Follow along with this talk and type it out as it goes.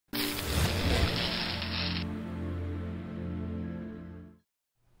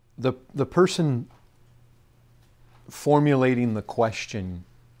the person formulating the question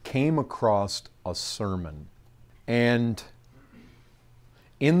came across a sermon. And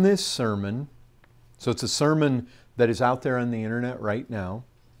in this sermon, so it's a sermon that is out there on the internet right now,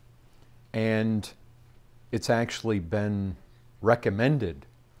 and it's actually been recommended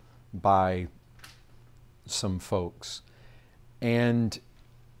by some folks. And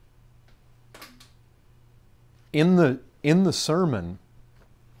in the sermon,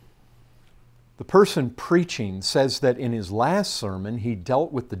 the person preaching says that in his last sermon, he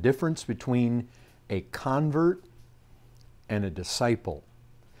dealt with the difference between a convert and a disciple.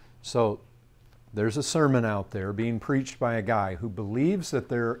 So there's a sermon out there being preached by a guy who believes that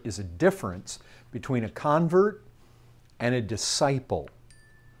there is a difference between a convert and a disciple.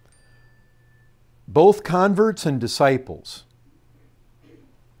 Both converts and disciples,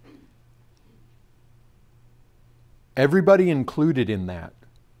 everybody included in that,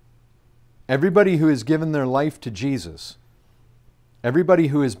 everybody who has given their life to Jesus, everybody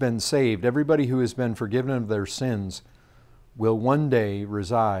who has been saved, everybody who has been forgiven of their sins, will one day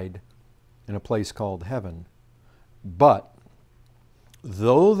reside in a place called heaven. But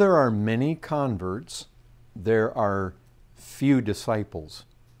though there are many converts, there are few disciples.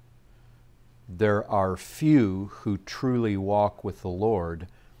 There are few who truly walk with the Lord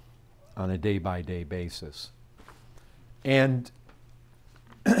on a day-by-day basis. And,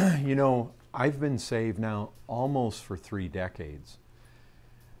 you know, I've been saved now almost for 3 decades.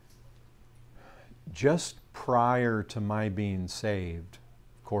 Just prior to my being saved,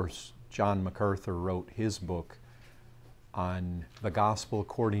 of course, John MacArthur wrote his book on the gospel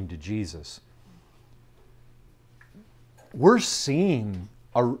according to Jesus. We're seeing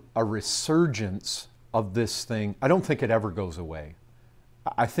a resurgence of this thing. I don't think it ever goes away.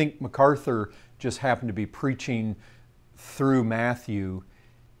 I think MacArthur just happened to be preaching through Matthew.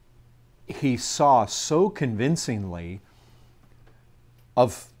 He saw so convincingly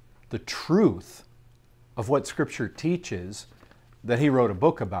of the truth of what Scripture teaches that he wrote a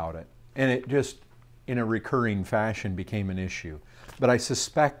book about it. And it just, in a recurring fashion, became an issue. But I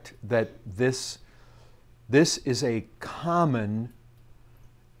suspect that this is a common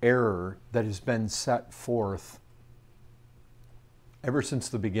error that has been set forth ever since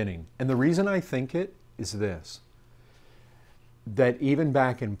the beginning. And the reason I think it is this, that even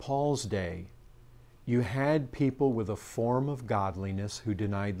back in Paul's day, you had people with a form of godliness who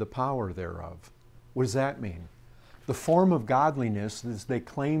denied the power thereof. What does that mean? The form of godliness is they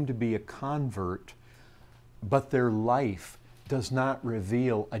claim to be a convert, but their life does not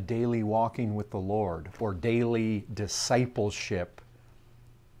reveal a daily walking with the Lord or daily discipleship.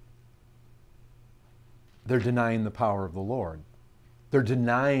 They're denying the power of the Lord. They're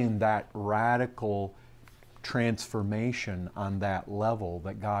denying that radical transformation on that level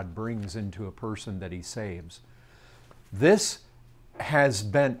that God brings into a person that He saves. This has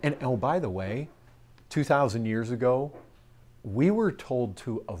been, and oh, by the way, 2,000 years ago, we were told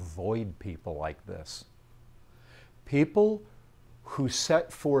to avoid people like this. People who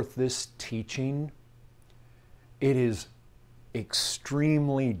set forth this teaching, it is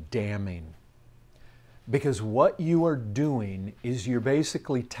extremely damning. Because what you are doing is you're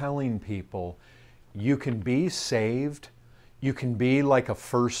basically telling people you can be saved, you can be like a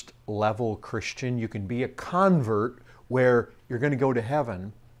first level Christian, you can be a convert where you're going to go to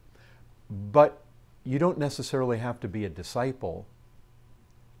heaven, but you don't necessarily have to be a disciple.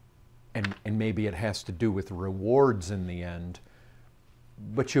 And maybe it has to do with rewards in the end,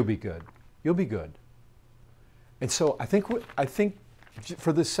 but you'll be good. You'll be good. And so I think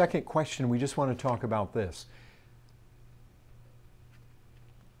for this second question, we just want to talk about this.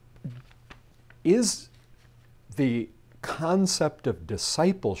 Is the concept of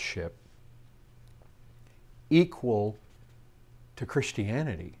discipleship equal to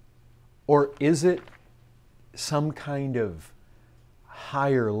Christianity? Or is it some kind of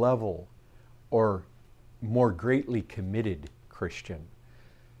higher level or more greatly committed Christian?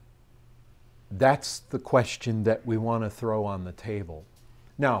 That's the question that we want to throw on the table.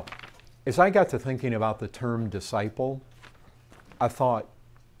 Now, as I got to thinking about the term disciple, I thought,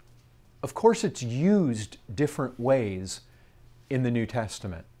 of course it's used different ways in the New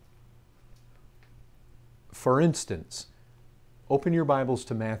Testament. For instance, open your Bibles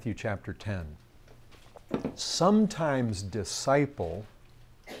to Matthew chapter 10. Sometimes disciple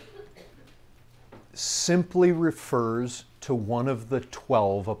simply refers to one of the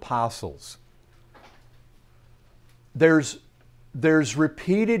 12 apostles. There's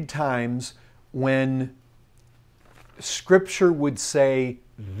repeated times when Scripture would say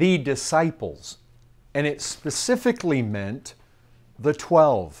the disciples, and it specifically meant the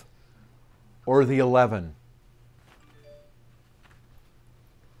 12. or the 11?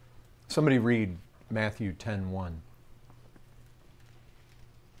 Somebody read Matthew 10:1.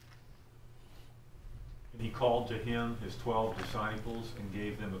 And he called to him his 12 disciples and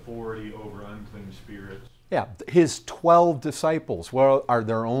gave them authority over unclean spirits. Yeah, his 12 disciples. Well, are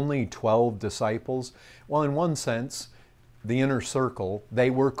there only 12 disciples? Well, in one sense, the inner circle, they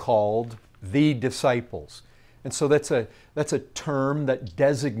were called the disciples. And so that's a term that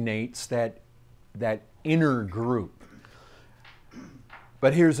designates that inner group.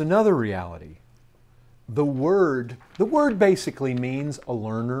 But here's another reality. The word basically means a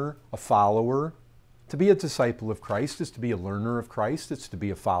learner, a follower. To be a disciple of Christ is to be a learner of Christ. It's to be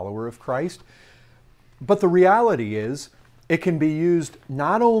a follower of Christ. But the reality is, it can be used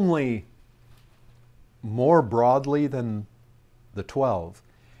not only more broadly than the 12,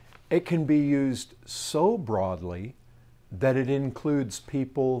 it can be used so broadly that it includes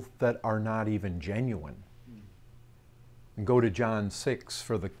people that are not even genuine. And go to John 6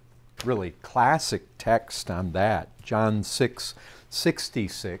 for the really classic text on that. John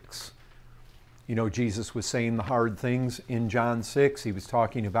 6:66. You know, Jesus was saying the hard things in John 6. He was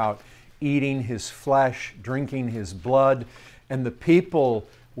talking about eating his flesh, drinking his blood, and the people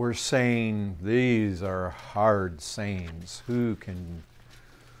were saying, these are hard sayings. Who can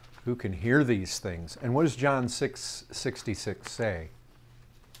hear these things? And what does John 6:66 say?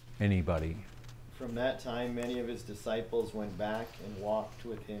 Anybody? From that time, many of his disciples went back and walked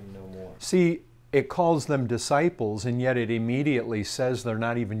with him no more. See, it calls them disciples, and yet it immediately says they're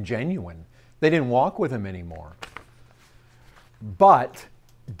not even genuine. They didn't walk with him anymore. But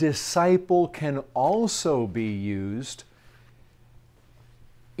disciple can also be used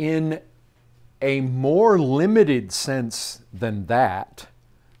in a more limited sense than that,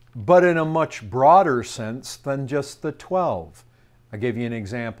 but in a much broader sense than just the 12. I gave you an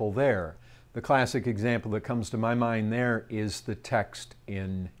example there. The classic example that comes to my mind there is the text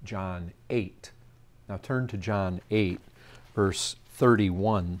in John 8. Now turn to John 8, verse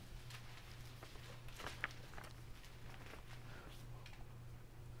 31.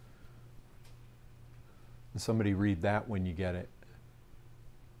 Somebody read that when you get it.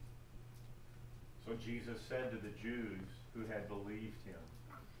 So Jesus said to the Jews who had believed him,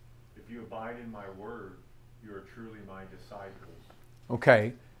 if you abide in my word, you are truly my disciples.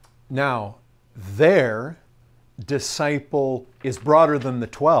 Okay, now their disciple is broader than the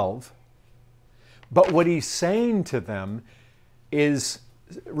 12, but what he's saying to them is,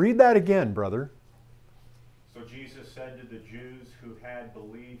 read that again, brother. So Jesus said to the Jews who had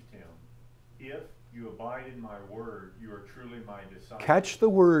believed him, if you abide in my word, you are truly my disciples. Catch the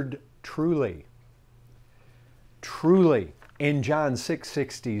word truly. Truly. In John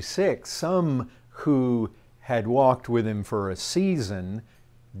 6:66, some who had walked with him for a season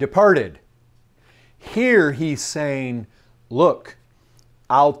departed. Here he's saying, look,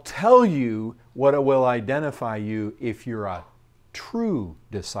 I'll tell you what will identify you if you're a true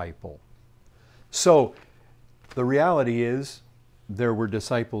disciple. So the reality is there were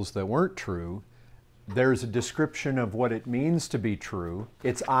disciples that weren't true. There's a description of what it means to be true.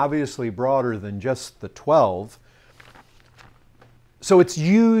 It's obviously broader than just the 12. So it's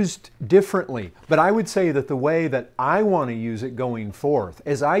used differently. But I would say that the way that I want to use it going forth,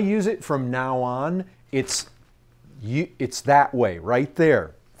 as I use it from now on, it's that way, right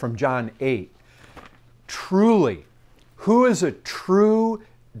there, from John 8. Truly, who is a true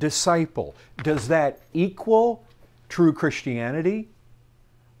disciple? Does that equal true Christianity,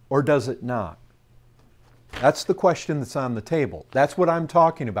 or does it not? That's the question that's on the table. That's what I'm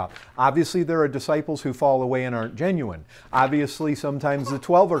talking about. Obviously, there are disciples who fall away and aren't genuine. Obviously, sometimes the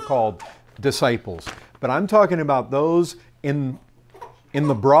 12 are called disciples. But I'm talking about those in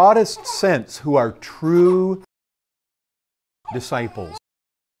the broadest sense who are true disciples.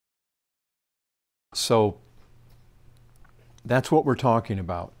 So that's what we're talking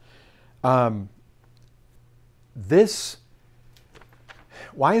about. Why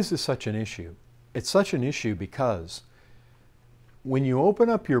is this such an issue? It's such an issue because when you open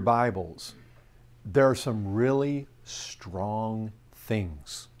up your Bibles, there are some really strong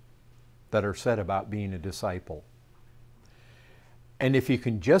things that are said about being a disciple. And if you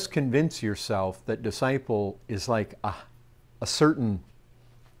can just convince yourself that disciple is like a certain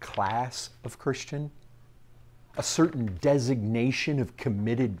class of Christian, a certain designation of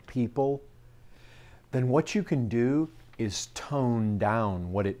committed people, then what you can do is tone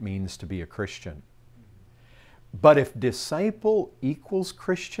down what it means to be a Christian. But if disciple equals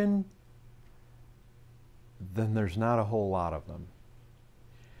Christian, then there's not a whole lot of them.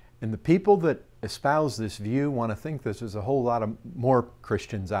 And the people that espouse this view want to think there's a whole lot of more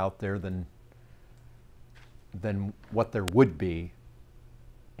Christians out there than than what there would be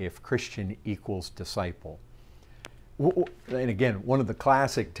if Christian equals disciple. And again, one of the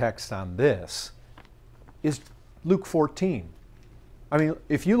classic texts on this is Luke 14. I mean,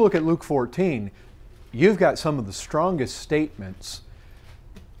 if you look at Luke 14, you've got some of the strongest statements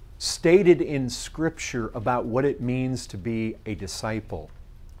stated in Scripture about what it means to be a disciple.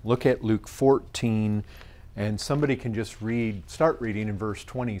 Look at Luke 14, and somebody can just start reading in verse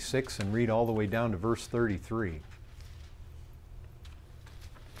 26 and read all the way down to verse 33.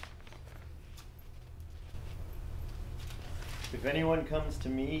 If anyone comes to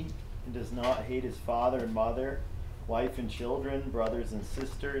me and does not hate his father and mother, wife and children, brothers and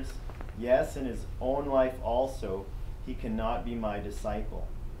sisters, yes, and his own life also, he cannot be my disciple.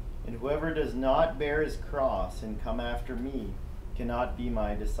 And whoever does not bear his cross and come after me cannot be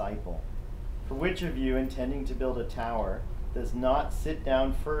my disciple. For which of you, intending to build a tower, does not sit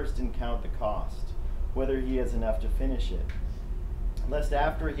down first and count the cost, whether he has enough to finish it? Lest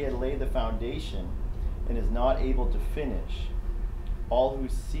after he had laid the foundation and is not able to finish, all who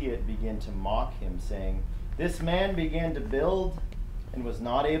see it begin to mock him, saying, "This man began to build and was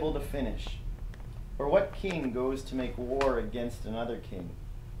not able to finish." Or what king goes to make war against another king,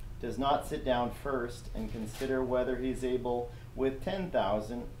 does not sit down first and consider whether he is able with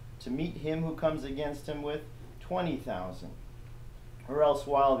 10,000 to meet him who comes against him with 20,000? Or else,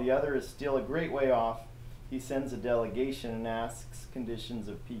 while the other is still a great way off, he sends a delegation and asks conditions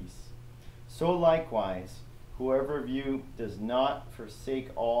of peace. So likewise, whoever of you does not forsake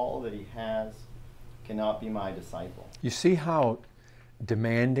all that he has cannot be my disciple. You see how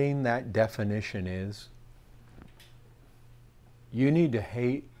demanding that definition is? You need to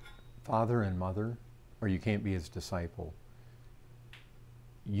hate father and mother, or you can't be his disciple.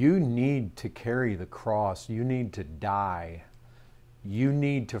 You need to carry the cross. You need to die. You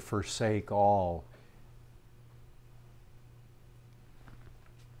need to forsake all.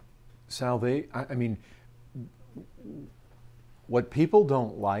 I mean, what people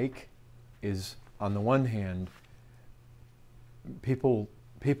don't like is, on the one hand, people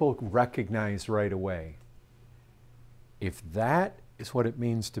recognize right away, if that is what it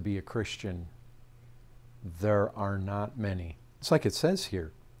means to be a Christian, there are not many. It's like it says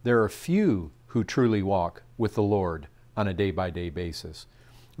here, there are few who truly walk with the Lord on a day-by-day basis.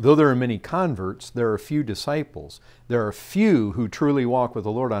 Though there are many converts, there are few disciples. There are few who truly walk with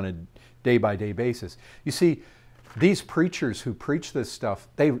the Lord on a day-by-day basis. You see, these preachers who preach this stuff,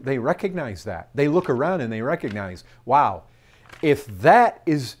 they recognize that. They look around and they recognize, wow, if that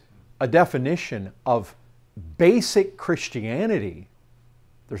is a definition of basic Christianity,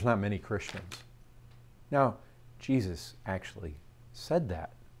 there's not many Christians. Now, Jesus actually said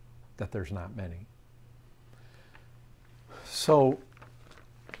that there's not many. So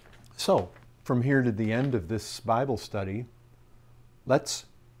from here to the end of this Bible study, let's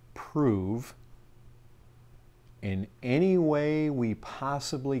prove in any way we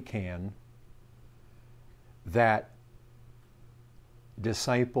possibly can that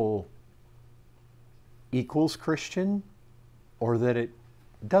disciple equals Christian or that it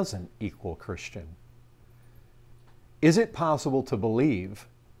doesn't equal Christian. Is it possible to believe,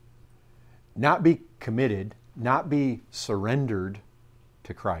 not be committed, not be surrendered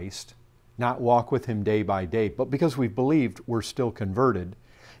to Christ, not walk with Him day by day, but because we've believed, we're still converted?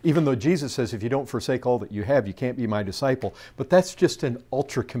 Even though Jesus says, if you don't forsake all that you have, you can't be my disciple. But that's just an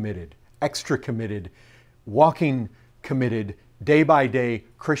ultra committed, extra committed, walking committed, day by day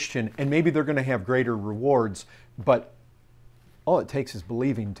Christian. And maybe they're going to have greater rewards, but all it takes is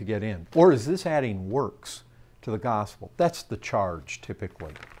believing to get in. Or is this adding works to the gospel? That's the charge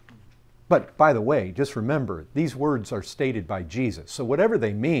typically. But by the way, just remember, these words are stated by Jesus. So whatever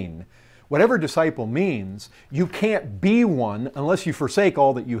they mean, whatever disciple means, you can't be one unless you forsake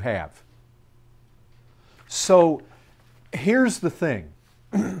all that you have. So here's the thing.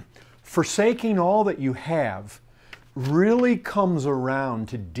 Forsaking all that you have really comes around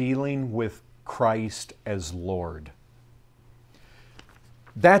to dealing with Christ as Lord.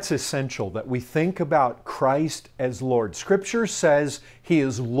 That's essential, that we think about Christ as Lord. Scripture says He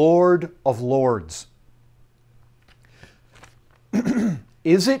is Lord of Lords.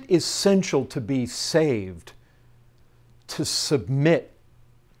 Is it essential to be saved to submit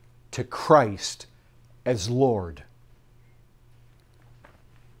to Christ as Lord?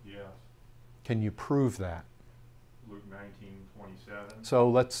 Yes. Can you prove that? Luke 19:27. So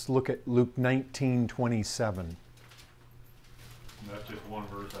let's look at Luke 19:27. That's just one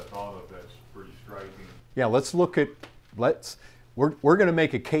verse I thought of that's pretty striking. Yeah, let's look at, we're going to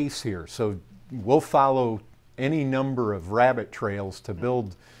make a case here. So we'll follow any number of rabbit trails to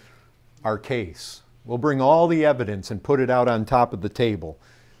build our case. We'll bring all the evidence and put it out on top of the table.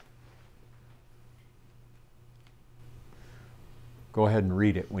 Go ahead and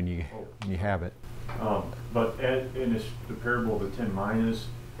read it when you have it. But in the parable of the 10 minas,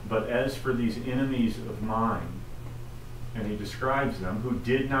 but as for these enemies of mine, and he describes them, who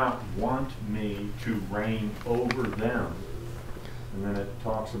did not want me to reign over them. And then it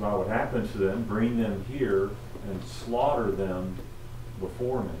talks about what happens to them, bring them here and slaughter them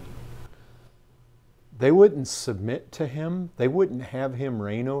before me. They wouldn't submit to him. They wouldn't have him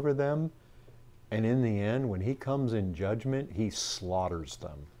reign over them. And in the end, when he comes in judgment, he slaughters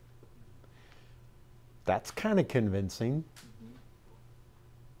them. That's kind of convincing.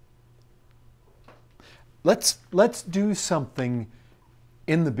 Let's do something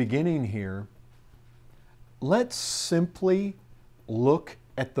in the beginning here. Let's simply look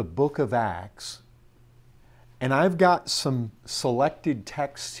at the book of Acts. And I've got some selected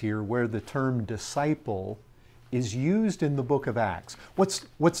texts here where the term disciple is used in the book of Acts.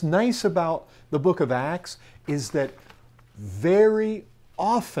 What's nice about the book of Acts is that very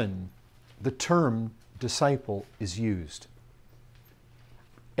often the term disciple is used.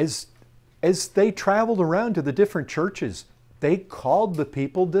 As they traveled around to the different churches, they called the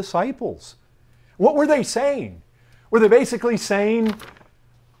people disciples. What were they saying? Were they basically saying,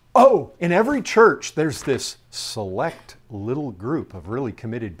 oh, in every church there's this select little group of really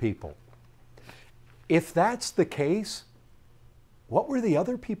committed people? If that's the case, what were the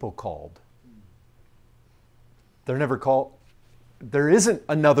other people called? They're never called. There isn't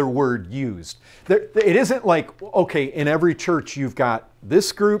another word used. It isn't like, okay, in every church you've got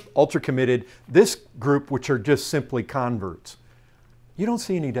this group, ultra committed, this group, which are just simply converts. You don't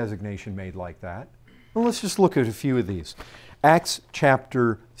see any designation made like that. Well, let's just look at a few of these. Acts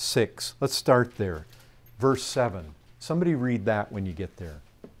chapter 6. Let's start there. Verse 7. Somebody read that when you get there.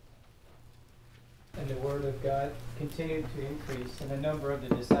 And the word of God continued to increase, and the number of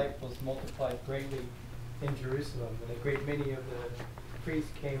the disciples multiplied greatly in Jerusalem, and a great many of the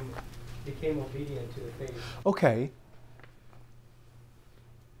priests became obedient to the faith. Okay.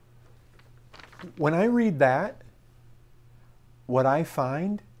 When I read that, what I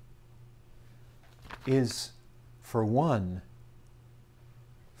find is, for one,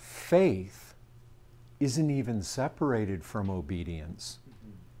 faith isn't even separated from obedience.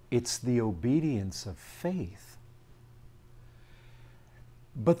 It's the obedience of faith.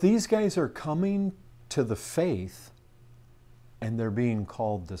 But these guys are coming to the faith, and they're being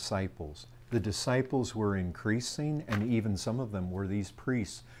called disciples. The disciples were increasing, and even some of them were these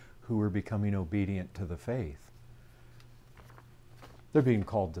priests who were becoming obedient to the faith. They're being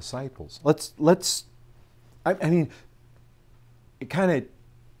called disciples. I mean,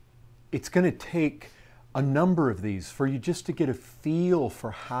 it's going to take a number of these for you just to get a feel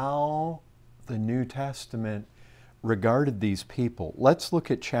for how the New Testament regarded these people. Let's look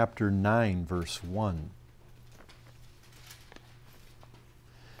at chapter 9, verse 1.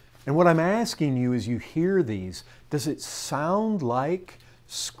 And what I'm asking you as you hear these, does it sound like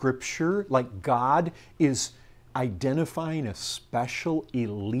Scripture, like God is identifying a special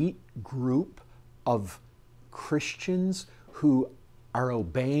elite group of Christians who are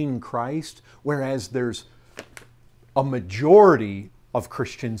obeying Christ, whereas there's a majority of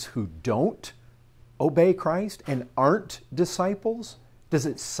Christians who don't obey Christ and aren't disciples? Does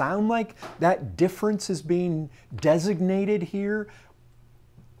it sound like that difference is being designated here?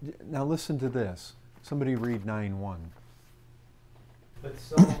 Now listen to this. Somebody read 9:1. But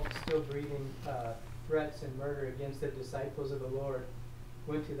Saul, still breathing threats and murder against the disciples of the Lord,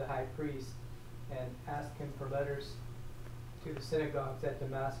 went to the high priest and asked him for letters to the synagogues at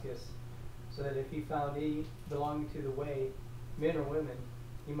Damascus, so that if he found any belonging to the way, men or women,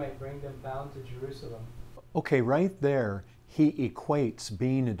 he might bring them bound to Jerusalem. Okay, right there, he equates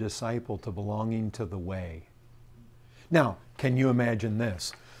being a disciple to belonging to the way. Now, can you imagine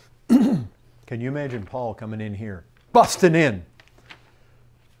this? Can you imagine Paul coming in here, busting in?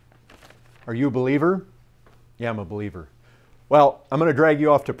 Are you a believer? Yeah, I'm a believer. Well, I'm going to drag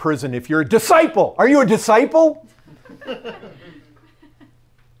you off to prison if you're a disciple. Are you a disciple?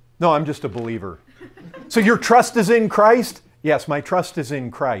 No, I'm just a believer. So your trust is in Christ? Yes, my trust is in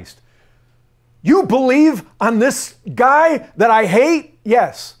Christ. You believe on this guy that I hate?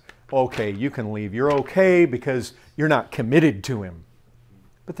 Yes. Okay, you can leave. You're okay because you're not committed to him.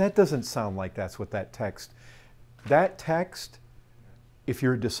 But that doesn't sound like that's what that text. That text, if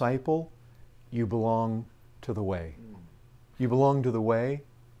you're a disciple, you belong to the way. You belong to the way,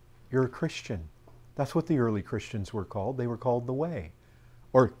 you're a Christian. That's what the early Christians were called. They were called the way.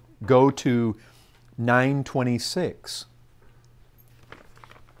 Or go to 9:26.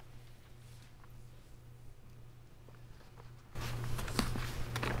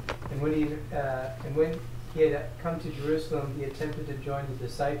 when he had come to Jerusalem, he attempted to join the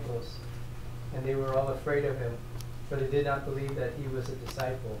disciples, and they were all afraid of him, for they did not believe that he was a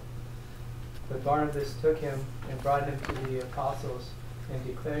disciple. But Barnabas took him and brought him to the apostles and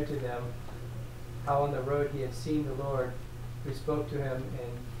declared to them how on the road he had seen the Lord, who spoke to him,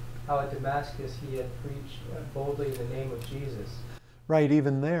 and how at Damascus he had preached boldly in the name of Jesus. Right,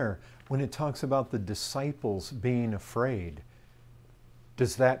 even there, when it talks about the disciples being afraid,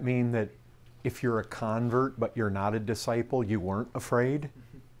 does that mean that if you're a convert but you're not a disciple, you weren't afraid?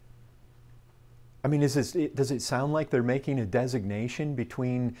 I mean, does it sound like they're making a designation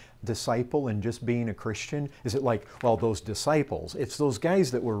between disciple and just being a Christian? Is it like, well, those disciples, it's those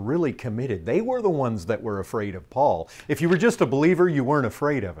guys that were really committed. They were the ones that were afraid of Paul. If you were just a believer, you weren't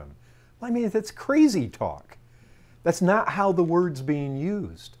afraid of him. I mean, that's crazy talk. That's not how the word's being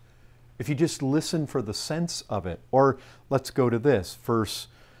used. If you just listen for the sense of it. Or let's go to this,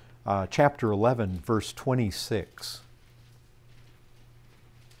 chapter 11, verse 26.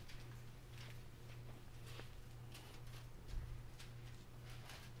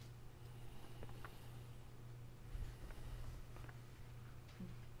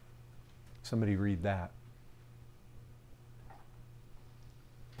 Somebody read that.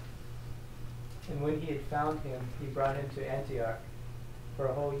 And when he had found him, he brought him to Antioch. For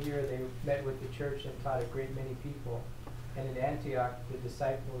a whole year they met with the church and taught a great many people. And in Antioch the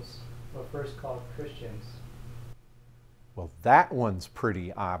disciples were first called Christians. Well, that one's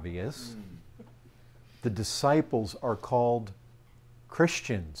pretty obvious. The disciples are called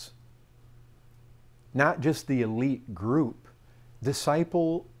Christians. Not just the elite group.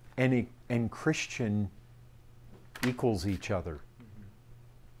 Disciple and Christian equals each other.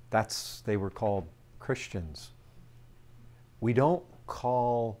 They were called Christians. We don't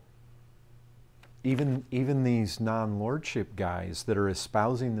call even these non-lordship guys that are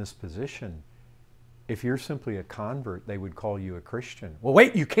espousing this position, if you're simply a convert, they would call you a Christian. Well,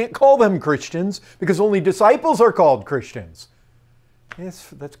 wait, you can't call them Christians because only disciples are called Christians.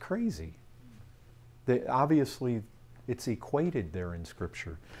 That's crazy. Obviously, it's equated there in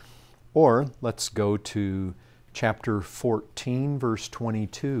Scripture. Or let's go to chapter 14, verse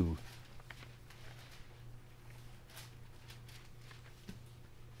 22.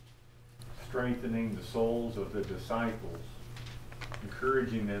 Strengthening the souls of the disciples,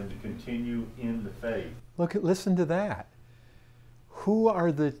 encouraging them to continue in the faith. Listen to that. Who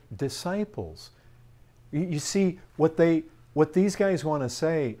are the disciples? You see, what these guys want to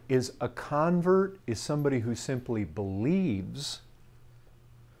say is a convert is somebody who simply believes.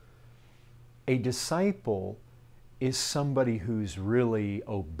 A disciple is somebody who's really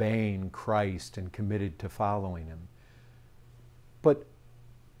obeying Christ and committed to following Him. But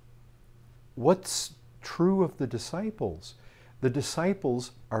what's true of the disciples? The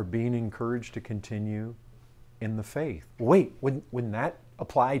disciples are being encouraged to continue in the faith. Wait, wouldn't that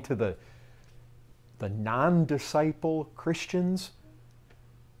apply to the non-disciple Christians?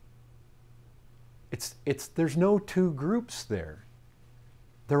 There's no two groups there.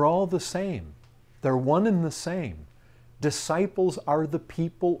 They're all the same. They're one and the same. Disciples are the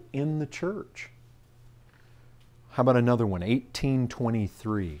people in the church. How about another one?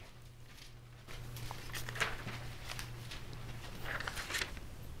 18:23.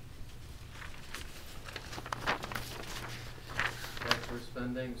 After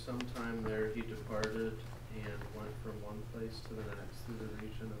spending some time there, he departed and went from one place to the next through the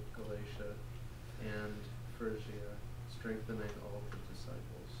region of Galatia and Phrygia, strengthening all the disciples.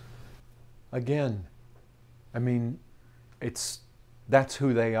 Again, I mean, that's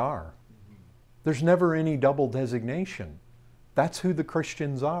who they are. There's never any double designation. That's who the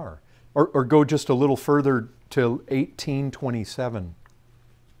Christians are. Or go just a little further to 18:27.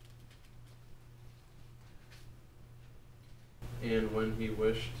 And when he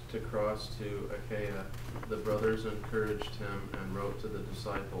wished to cross to Achaia, the brothers encouraged him and wrote to the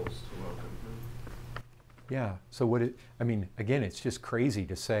disciples to welcome him. Yeah, so again, it's just crazy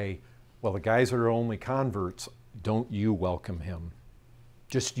to say, well, the guys that are only converts, don't you welcome him.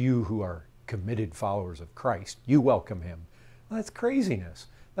 Just you who are committed followers of Christ, you welcome him. Well, that's craziness.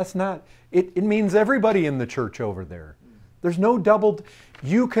 That's not, it means everybody in the church over there. There's no double,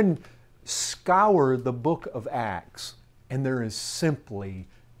 you can scour the book of Acts and there is simply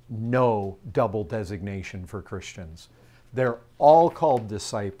no double designation for Christians. They're all called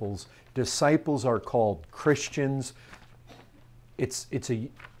disciples. Disciples are called Christians. It's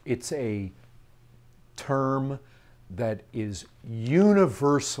a term that is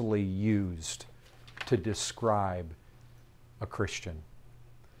universally used to describe a Christian.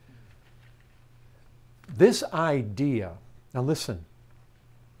 This idea, now listen,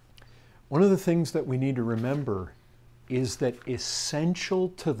 One of the things that we need to remember is that essential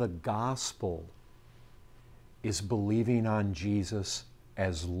to the gospel is believing on Jesus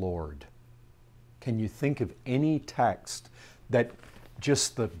as Lord. Can you think of any text that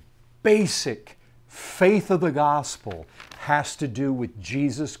just the basic faith of the gospel has to do with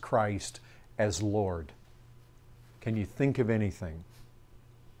Jesus Christ as Lord? Can you think of anything?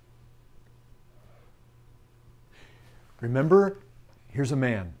 Remember, here's a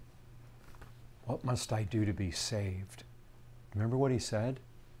man. What must I do to be saved? Remember what he said?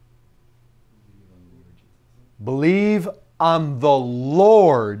 Believe on the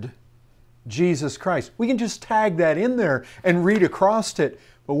Lord Jesus Christ. We can just tag that in there and read across it.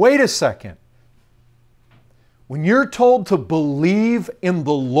 But wait a second. When you're told to believe in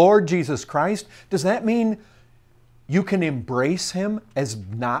the Lord Jesus Christ, does that mean you can embrace Him as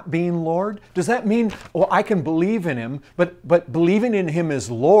not being Lord? Does that mean, well, I can believe in Him, but believing in Him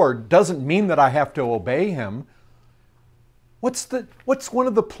as Lord doesn't mean that I have to obey Him? What's one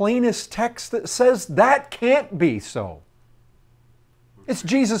of the plainest texts that says that can't be so? It's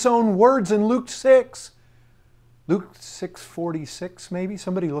Jesus' own words in Luke 6. Luke 6:46 maybe?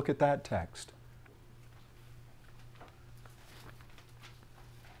 Somebody look at that text.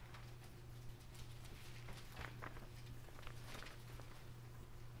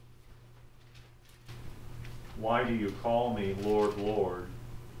 Why do you call me Lord, Lord,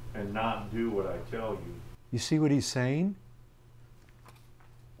 and not do what I tell you? You see what he's saying?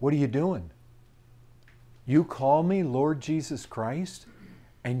 What are you doing? You call me Lord Jesus Christ,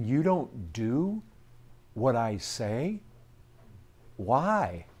 and you don't do what I say?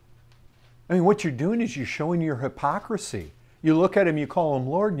 Why? I mean, what you're doing is you're showing your hypocrisy. You look at Him, you call Him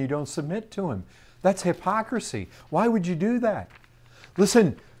Lord, and you don't submit to Him. That's hypocrisy. Why would you do that?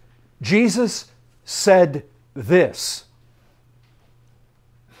 Listen, Jesus said this.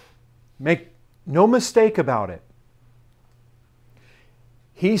 Make no mistake about it.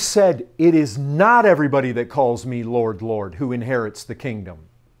 He said, it is not everybody that calls me Lord, Lord who inherits the kingdom.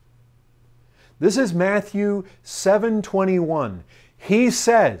 This is Matthew 7:21. He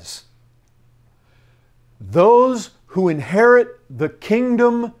says, those who inherit the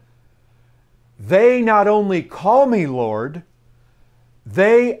kingdom, they not only call me Lord,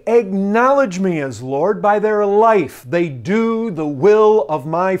 they acknowledge me as Lord by their life. They do the will of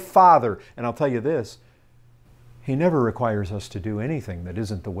my Father. And I'll tell you this, He never requires us to do anything that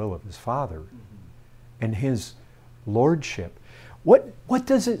isn't the will of His Father and His Lordship. What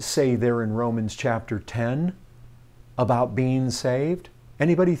does it say there in Romans chapter 10 about being saved?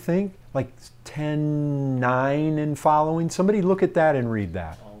 Anybody think? Like 10:9 and following? Somebody look at that and read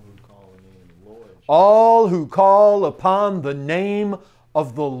that. All who call upon the name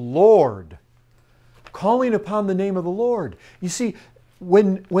of the Lord. Calling upon the name of the Lord. You see,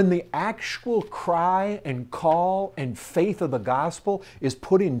 when the actual cry and call and faith of the gospel is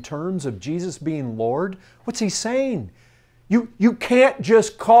put in terms of Jesus being Lord, what's He saying? You can't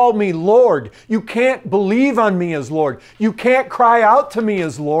just call me Lord. You can't believe on me as Lord. You can't cry out to me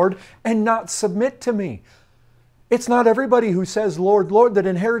as Lord and not submit to me. It's not everybody who says, Lord, Lord, that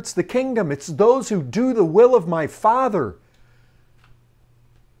inherits the kingdom. It's those who do the will of my Father.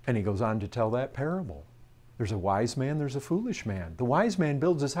 And He goes on to tell that parable. There's a wise man, there's a foolish man. The wise man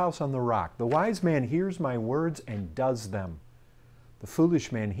builds his house on the rock. The wise man hears my words and does them. The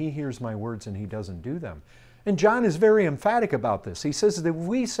foolish man, he hears my words and he doesn't do them. And John is very emphatic about this. He says that if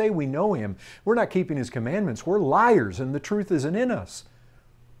we say we know Him, we're not keeping His commandments. We're liars and the truth isn't in us.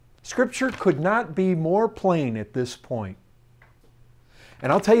 Scripture could not be more plain at this point.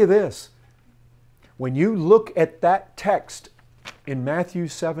 And I'll tell you this, when you look at that text in Matthew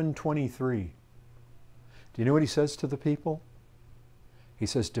 7:23, do you know what He says to the people? He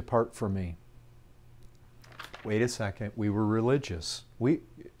says, depart from me. Wait a second, we were religious.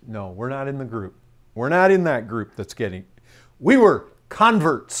 No, we're not in the group. We're not in that group that's getting. We were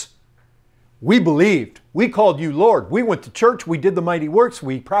converts. We believed. We called you Lord. We went to church. We did the mighty works.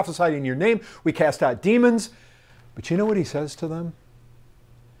 We prophesied in your name. We cast out demons. But you know what He says to them?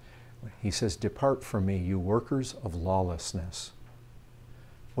 He says, depart from me, you workers of lawlessness.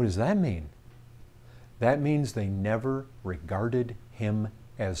 What does that mean? That means they never regarded Him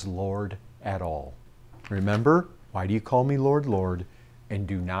as Lord at all. Remember, why do you call me Lord, Lord, and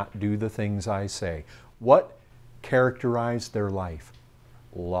do not do the things I say? What characterized their life?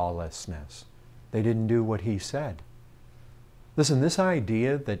 Lawlessness. They didn't do what He said. Listen, this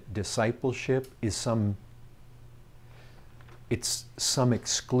idea that discipleship is some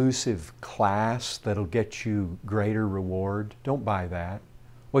exclusive class that'll get you greater reward, don't buy that.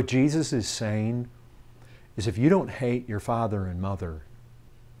 What Jesus is saying is if you don't hate your father and mother,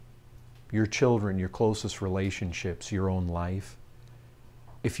 your children, your closest relationships, your own life,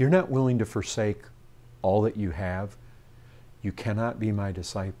 if you're not willing to forsake all that you have, you cannot be my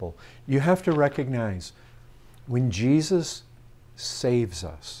disciple. You have to recognize when Jesus saves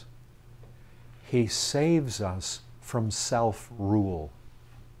us, He saves us from self-rule.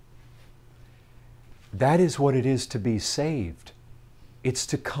 That is what it is to be saved. It's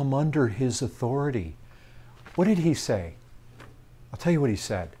to come under His authority. What did He say? I'll tell you what He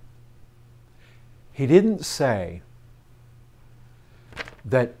said. He didn't say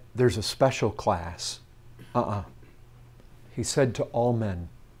that there's a special class. He said to all men,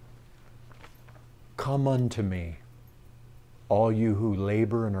 "Come unto me, all you who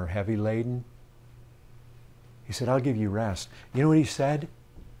labor and are heavy laden." He said, "I'll give you rest." You know what He said?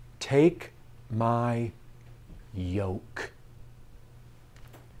 "Take my yoke."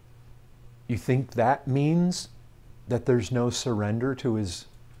 You think that means that there's no surrender to His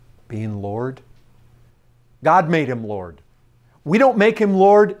being Lord? God made Him Lord. We don't make Him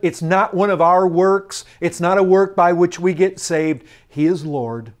Lord. It's not one of our works. It's not a work by which we get saved. He is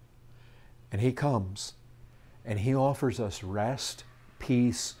Lord, and He comes, and He offers us rest,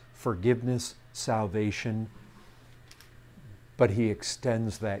 peace, forgiveness, salvation, but He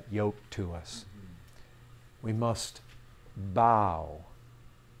extends that yoke to us. We must bow.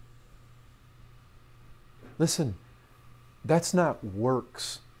 Listen, that's not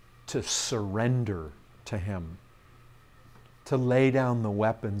works to surrender to Him, to lay down the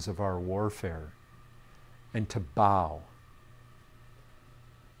weapons of our warfare and to bow.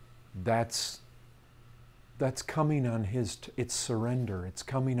 That's coming on His, it's surrender. It's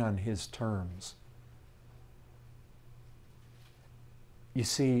coming on His terms. You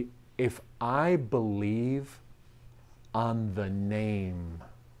see, if I believe on the name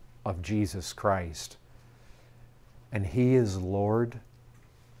of Jesus Christ and He is Lord,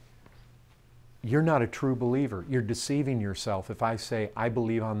 you're not a true believer. You're deceiving yourself if I say, I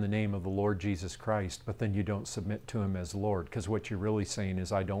believe on the name of the Lord Jesus Christ, but then you don't submit to Him as Lord, because what you're really saying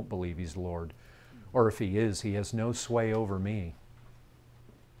is, I don't believe He's Lord. Or if He is, He has no sway over me.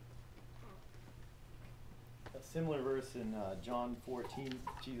 A similar verse in John 14,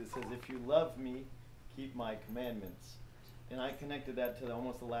 Jesus says, "If you love me, keep my commandments." And I connected that to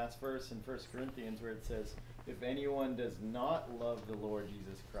almost the last verse in 1 Corinthians where it says, "If anyone does not love the Lord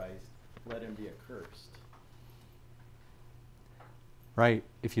Jesus Christ, let him be accursed." Right.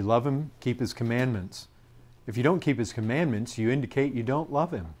 If you love Him, keep His commandments. If you don't keep His commandments, you indicate you don't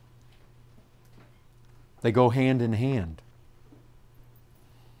love Him. They go hand in hand.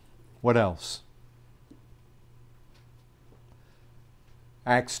 What else?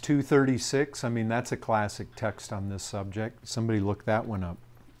 Acts 2:36, I mean, that's a classic text on this subject. Somebody look that one up.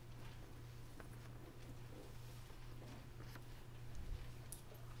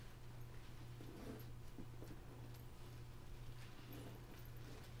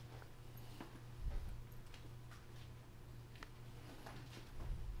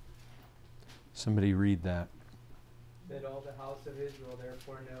 Somebody read that. Let all the house of Israel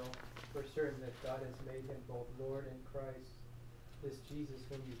therefore know for certain that God has made Him both Lord and Christ, this Jesus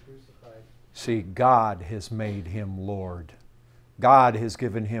whom you crucified. See, God has made Him Lord. God has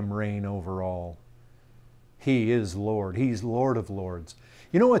given Him reign over all. He is Lord. He's Lord of lords.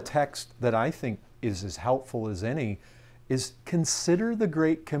 You know, a text that I think is as helpful as any is consider the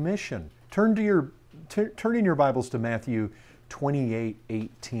Great Commission. Turn in your Bibles to Matthew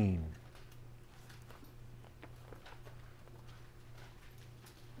 28:18.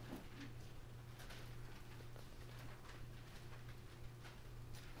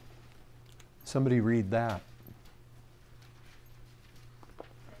 Somebody read that.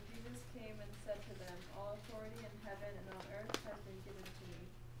 And Jesus came and said to them, "All authority in heaven and on earth has been given to me.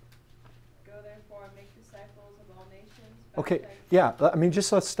 Go therefore and make disciples of all nations." Okay, baptizing- yeah, I mean,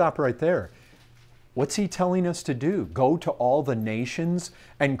 just let's stop right there. What's He telling us to do? Go to all the nations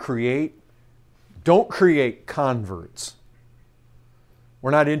and don't create converts.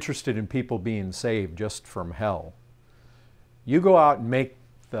 We're not interested in people being saved just from hell. You go out and make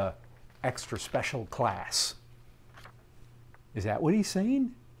the extra special class. Is that what He's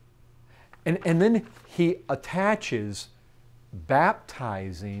saying? And then He attaches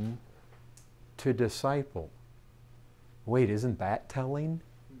baptizing to disciple. Wait, isn't that telling?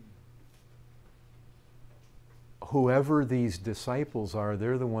 Whoever these disciples are,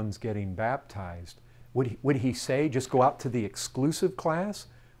 they're the ones getting baptized. Would he say, just go out to the exclusive class?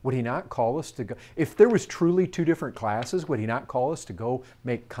 Would He not call us to go? If there was truly two different classes, would He not call us to go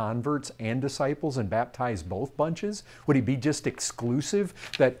make converts and disciples and baptize both bunches? Would He be just exclusive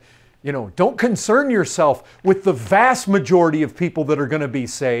that You know, don't concern yourself with the vast majority of people that are going to be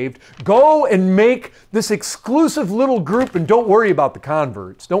saved. Go and make this exclusive little group and don't worry about the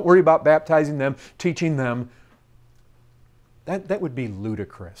converts. Don't worry about baptizing them, teaching them. That would be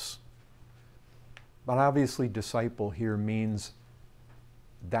ludicrous. But obviously, disciple here means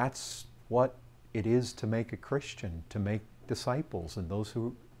that's what it is to make a Christian, to make disciples, and those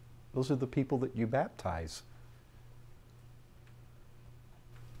are the people that you baptize.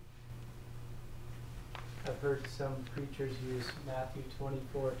 I've heard some preachers use Matthew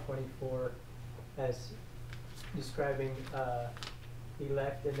 24:24 as describing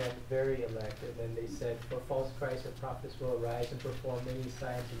elect and then very elect. And then they said, for false Christs or prophets will arise and perform many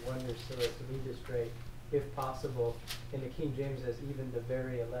signs and wonders so as to lead astray, if possible. And the King James says, even the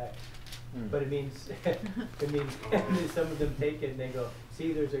very elect. But it means, some of them take it and they go,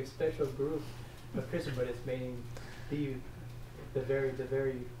 see, there's a special group of Christians, but it's meaning the very.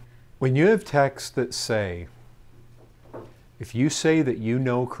 When you have texts that say, if you say that you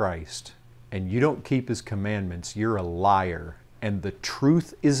know Christ and you don't keep His commandments, you're a liar, and the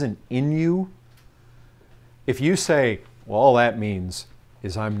truth isn't in you, if you say, well, all that means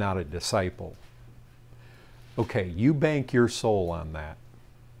is I'm not a disciple. Okay, you bank your soul on that.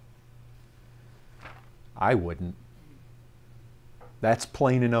 I wouldn't. That's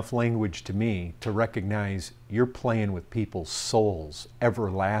plain enough language to me to recognize you're playing with people's souls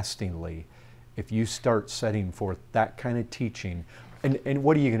everlastingly if you start setting forth that kind of teaching. And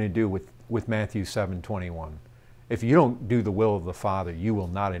what are you going to do with Matthew 7:21? If you don't do the will of the Father, you will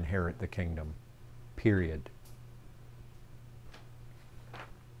not inherit the kingdom. Period.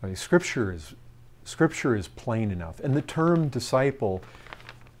 I mean, Scripture is plain enough. And the term disciple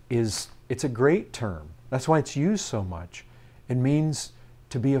it's a great term. That's why it's used so much. It means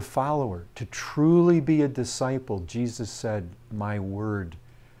to be a follower, to truly be a disciple. Jesus said, my word,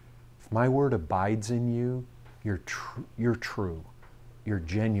 if my word abides in you, you're true, you're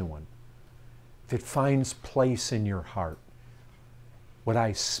genuine. If it finds place in your heart, what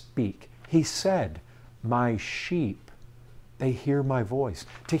I speak. He said, my sheep, they hear my voice.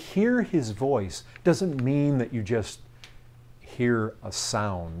 To hear His voice doesn't mean that you just hear a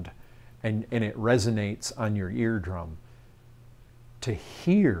sound and it resonates on your eardrum. To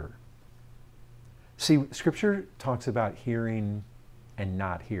hear. See, Scripture talks about hearing and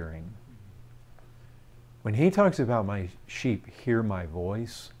not hearing. When He talks about my sheep hear my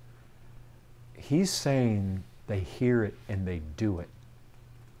voice, He's saying they hear it and they do it.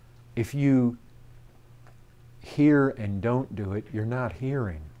 If you hear and don't do it, you're not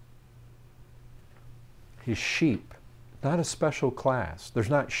hearing. His sheep, not a special class. There's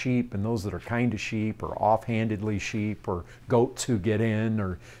not sheep and those that are kind of sheep or offhandedly sheep or goats who get in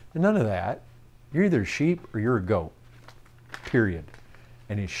or none of that. You're either sheep or you're a goat, period.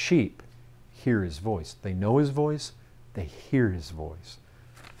 And His sheep hear His voice. They know His voice, they hear His voice.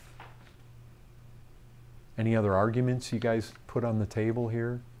 Any other arguments you guys put on the table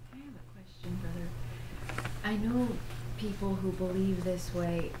here? I have a question, brother. I know people who believe this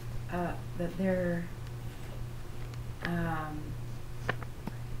way, that there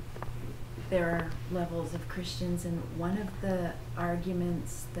are levels of Christians, and one of the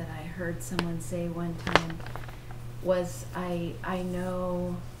arguments that I heard someone say one time was, I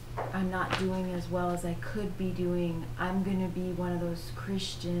know I'm not doing as well as I could be doing. I'm going to be one of those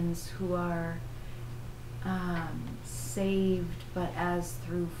Christians who are saved but as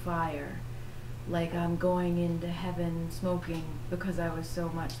through fire. Like I'm going into heaven smoking because I was so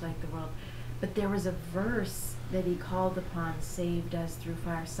much like the world. But there was a verse that he called upon, saved as through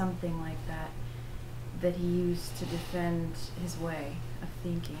fire, something like that, that he used to defend his way of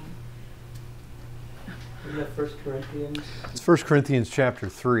thinking. Isn't that 1 Corinthians? It's 1 Corinthians chapter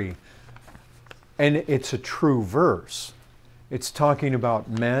 3. And it's a true verse. It's talking about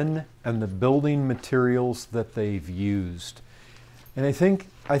men and the building materials that they've used. And I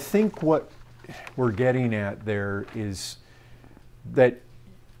think what we're getting at there is that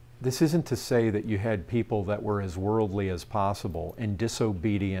this isn't to say that you had people that were as worldly as possible and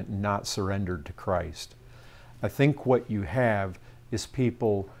disobedient and not surrendered to Christ. I think what you have is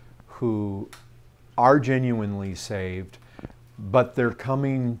people who are genuinely saved, but they're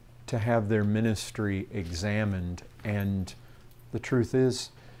coming to have their ministry examined, and the truth is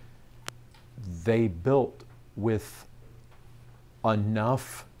they built with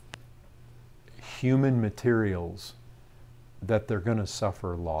enough human materials that they're going to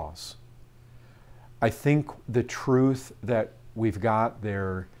suffer loss. I think the truth that we've got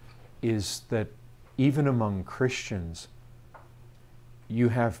there is that even among Christians, you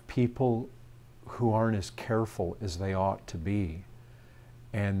have people who aren't as careful as they ought to be.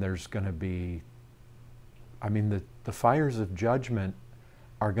 And there's going to be, I mean, the fires of judgment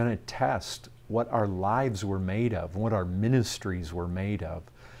are going to test what our lives were made of, what our ministries were made of.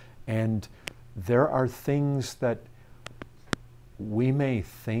 And there are things that we may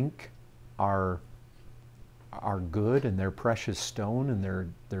think are good and they're precious stone and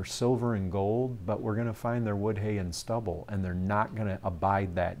they're silver and gold, but we're going to find they're wood, hay, and stubble, and they're not going to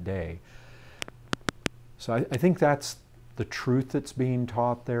abide that day. So I think that's the truth that's being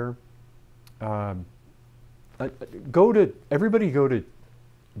taught there. Everybody go to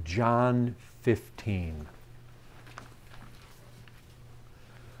John 15.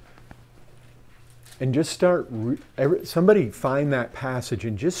 And just start, somebody find that passage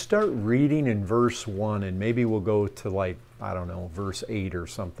and just start reading in verse 1, and maybe we'll go to, like, I don't know, verse 8 or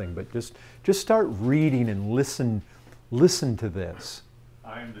something, but just start reading and listen to this.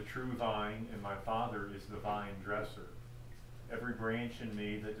 I am the true vine, and my Father is the vine dresser. Every branch in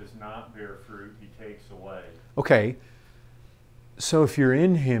me that does not bear fruit, he takes away. Okay, so if you're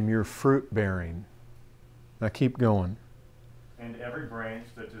in him, you're fruit bearing. Now keep going. And every branch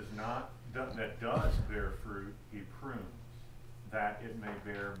that does bear fruit, he prunes, that it may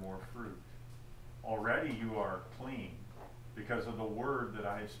bear more fruit. Already you are clean, because of the word that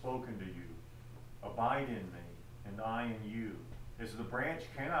I have spoken to you. Abide in me, and I in you. As the branch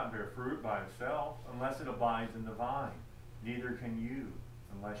cannot bear fruit by itself, unless it abides in the vine, neither can you,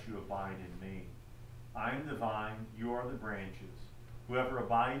 unless you abide in me. I am the vine, you are the branches. Whoever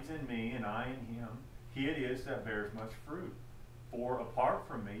abides in me, and I in him, he it is that bears much fruit. For apart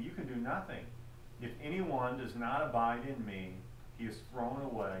from me, you can do nothing. If anyone does not abide in me, he is thrown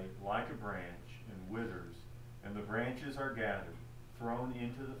away like a branch and withers, and the branches are gathered, thrown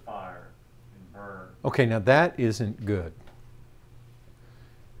into the fire, and burned. Okay, now that isn't good.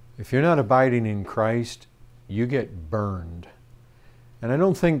 If you're not abiding in Christ, you get burned. And I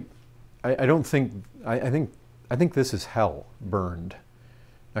think this is hell, burned.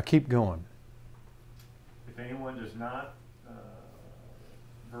 Now keep going. If anyone does not,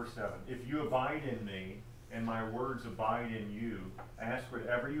 verse 7, if you abide in me, and my words abide in you, ask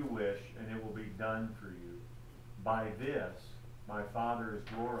whatever you wish, and it will be done for you. By this my Father is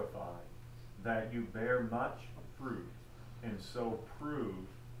glorified, that you bear much fruit, and so prove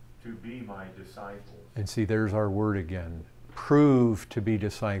to be my disciples. And see, there's our word again. Prove to be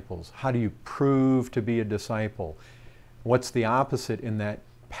disciples. How do you prove to be a disciple? What's the opposite in that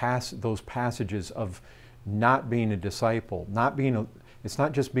those passages of not being a disciple? It's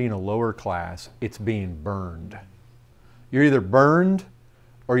not just being a lower class, it's being burned. You're either burned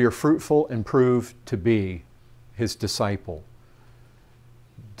or you're fruitful and prove to be his disciple.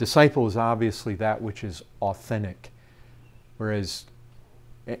 Disciple is obviously that which is authentic. Whereas,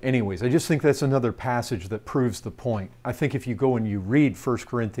 anyways, I just think that's another passage that proves the point. I think if you go and you read 1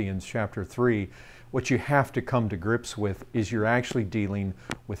 Corinthians chapter 3, what you have to come to grips with is you're actually dealing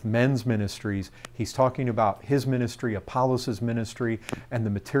with men's ministries. He's talking about his ministry, Apollos' ministry, and the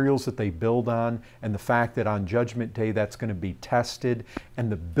materials that they build on, and the fact that on Judgment Day that's going to be tested,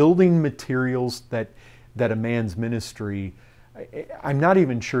 and the building materials that a man's ministry, I'm not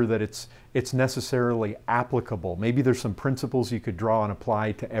even sure that it's necessarily applicable. Maybe there's some principles you could draw and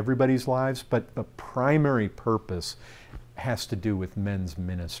apply to everybody's lives, but the primary purpose has to do with men's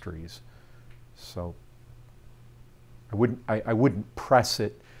ministries. So I wouldn't press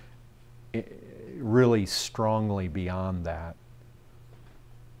it really strongly beyond that.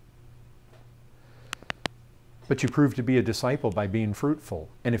 But you prove to be a disciple by being fruitful.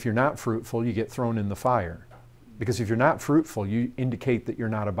 And if you're not fruitful, you get thrown in the fire. Because if you're not fruitful, you indicate that you're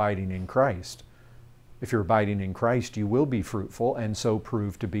not abiding in Christ. If you're abiding in Christ, you will be fruitful and so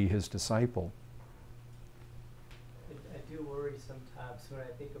prove to be his disciple. I do worry sometimes when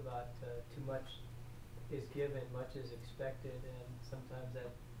I think about too much is given, much is expected, and sometimes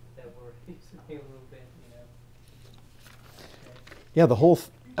that worries me a little bit, you know. Yeah, the whole,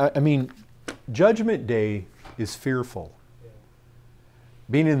 Judgment Day is fearful. Yeah.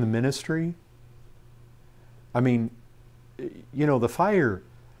 Being in the ministry, the fire,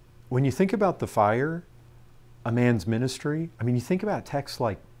 when you think about the fire, a man's ministry, you think about texts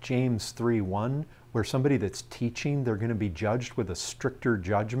like James 3:1, where somebody that's teaching, they're going to be judged with a stricter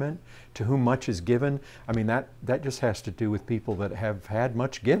judgment. To whom much is given. That just has to do with people that have had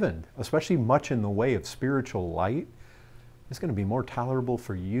much given, especially much in the way of spiritual light. It's going to be more tolerable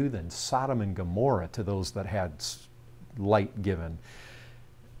for you than Sodom and Gomorrah to those that had light given.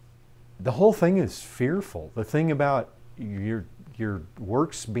 The whole thing is fearful. The thing about your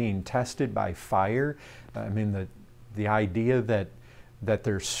works being tested by fire, the idea that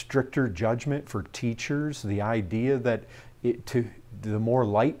there's stricter judgment for teachers, the idea that the more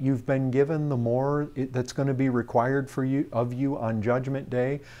light you've been given, the more that's going to be required of you on Judgment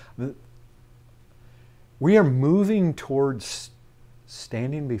Day. We are moving towards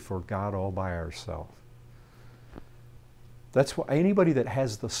standing before God all by ourselves. That's why anybody that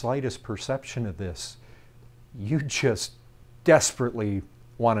has the slightest perception of this, you just desperately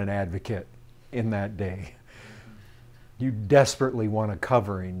want an advocate in that day. You desperately want a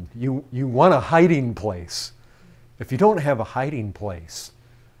covering. You want a hiding place. If you don't have a hiding place,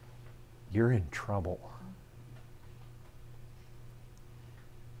 you're in trouble.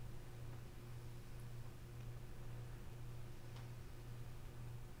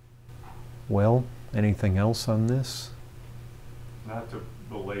 Well, anything else on this? Not to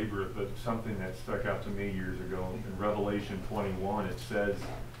belabor it, but something that stuck out to me years ago in Revelation 21,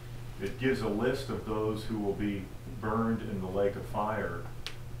 it gives a list of those who will be burned in the lake of fire.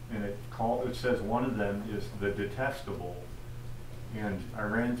 And it says one of them is the detestable. And I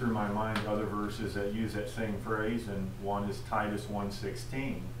ran through my mind other verses that use that same phrase, and one is Titus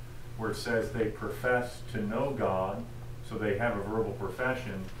 1:16, where it says they profess to know God, so they have a verbal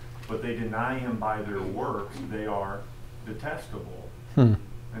profession, but they deny Him by their works. They are detestable.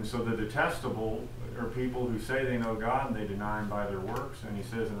 And so the detestable are people who say they know God and they deny Him by their works. And he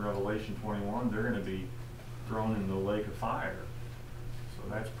says in Revelation 21, they're going to be thrown in the lake of fire. So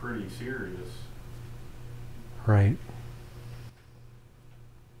that's pretty serious. Right.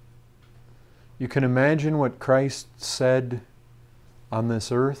 You can imagine what Christ said on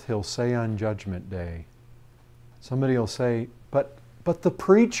this earth, He'll say on Judgment Day. Somebody will say, but the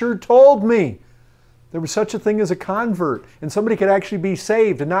preacher told me there was such a thing as a convert, and somebody could actually be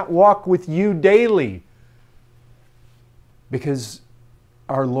saved and not walk with you daily. Because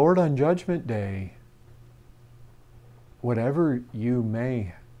our Lord on Judgment Day, whatever you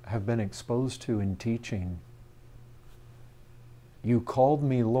may have been exposed to in teaching, you called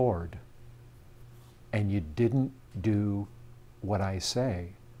me Lord, and you didn't do what I say.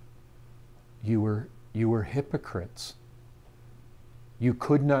 You were hypocrites. You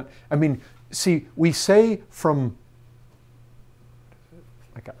could not, see, we say from,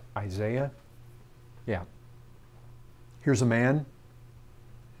 like Isaiah, yeah, here's a man,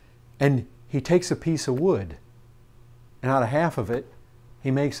 and he takes a piece of wood, and out of half of it, he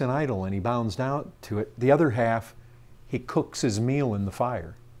makes an idol, and he bows down to it. The other half, he cooks his meal in the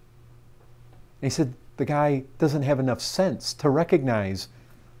fire. And he said, the guy doesn't have enough sense to recognize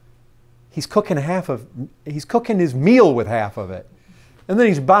he's cooking his meal with half of it. And then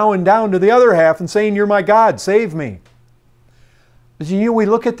he's bowing down to the other half and saying, you're my God, save me. But we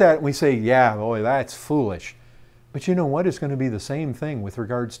look at that and we say, yeah, boy, that's foolish. But you know what? It's going to be the same thing with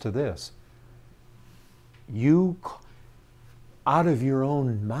regards to this. You, out of your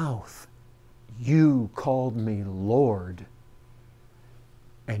own mouth, you called me Lord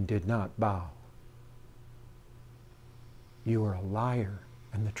and did not bow. You are a liar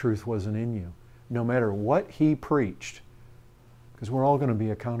and the truth wasn't in you. No matter what he preached, because we're all going to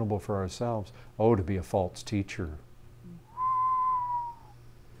be accountable for ourselves. Oh, to be a false teacher.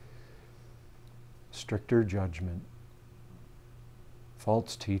 Stricter judgment.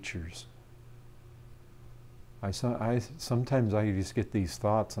 False teachers. Sometimes I just get these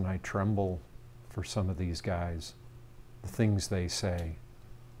thoughts and I tremble for some of these guys. The things they say.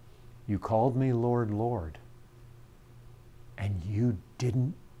 You called me Lord, Lord. And you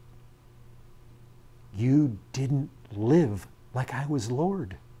didn't live like I was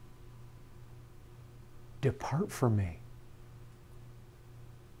Lord. Depart from me.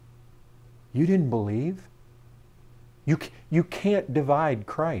 You didn't believe. You can't divide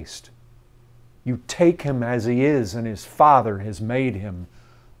Christ. You take Him as He is, and His Father has made Him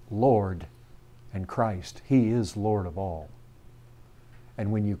Lord and Christ. He is Lord of all.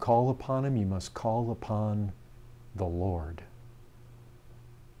 And when you call upon Him, you must call upon the Lord.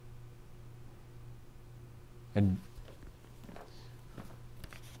 And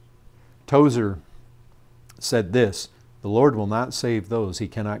Tozer said this, the Lord will not save those He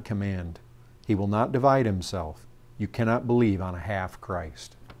cannot command. He will not divide Himself. You cannot believe on a half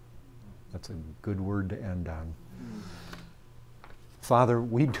Christ. That's a good word to end on. Father,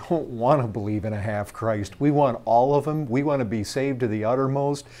 we don't want to believe in a half Christ. We want all of Him. We want to be saved to the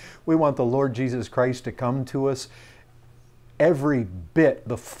uttermost. We want the Lord Jesus Christ to come to us. Every bit,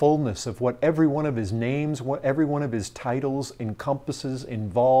 the fullness of what every one of His names, what every one of His titles encompasses,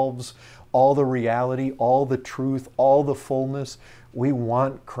 involves, all the reality, all the truth, all the fullness. We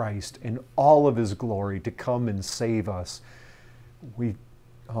want Christ in all of His glory to come and save us. We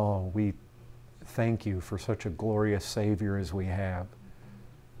thank You for such a glorious Savior as we have.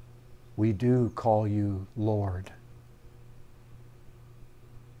 We do call You Lord.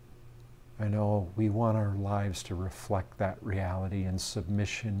 I know we want our lives to reflect that reality in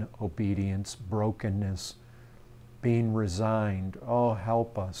submission, obedience, brokenness, being resigned. Oh,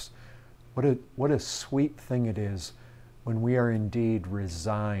 help us. What a sweet thing it is when we are indeed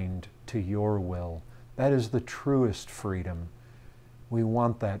resigned to your will. That is the truest freedom. We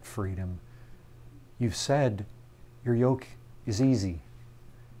want that freedom. You've said your yoke is easy,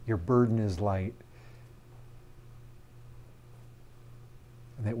 your burden is light,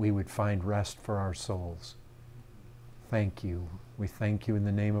 and that we would find rest for our souls. Thank you. We thank you in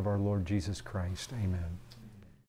the name of our Lord Jesus Christ. Amen.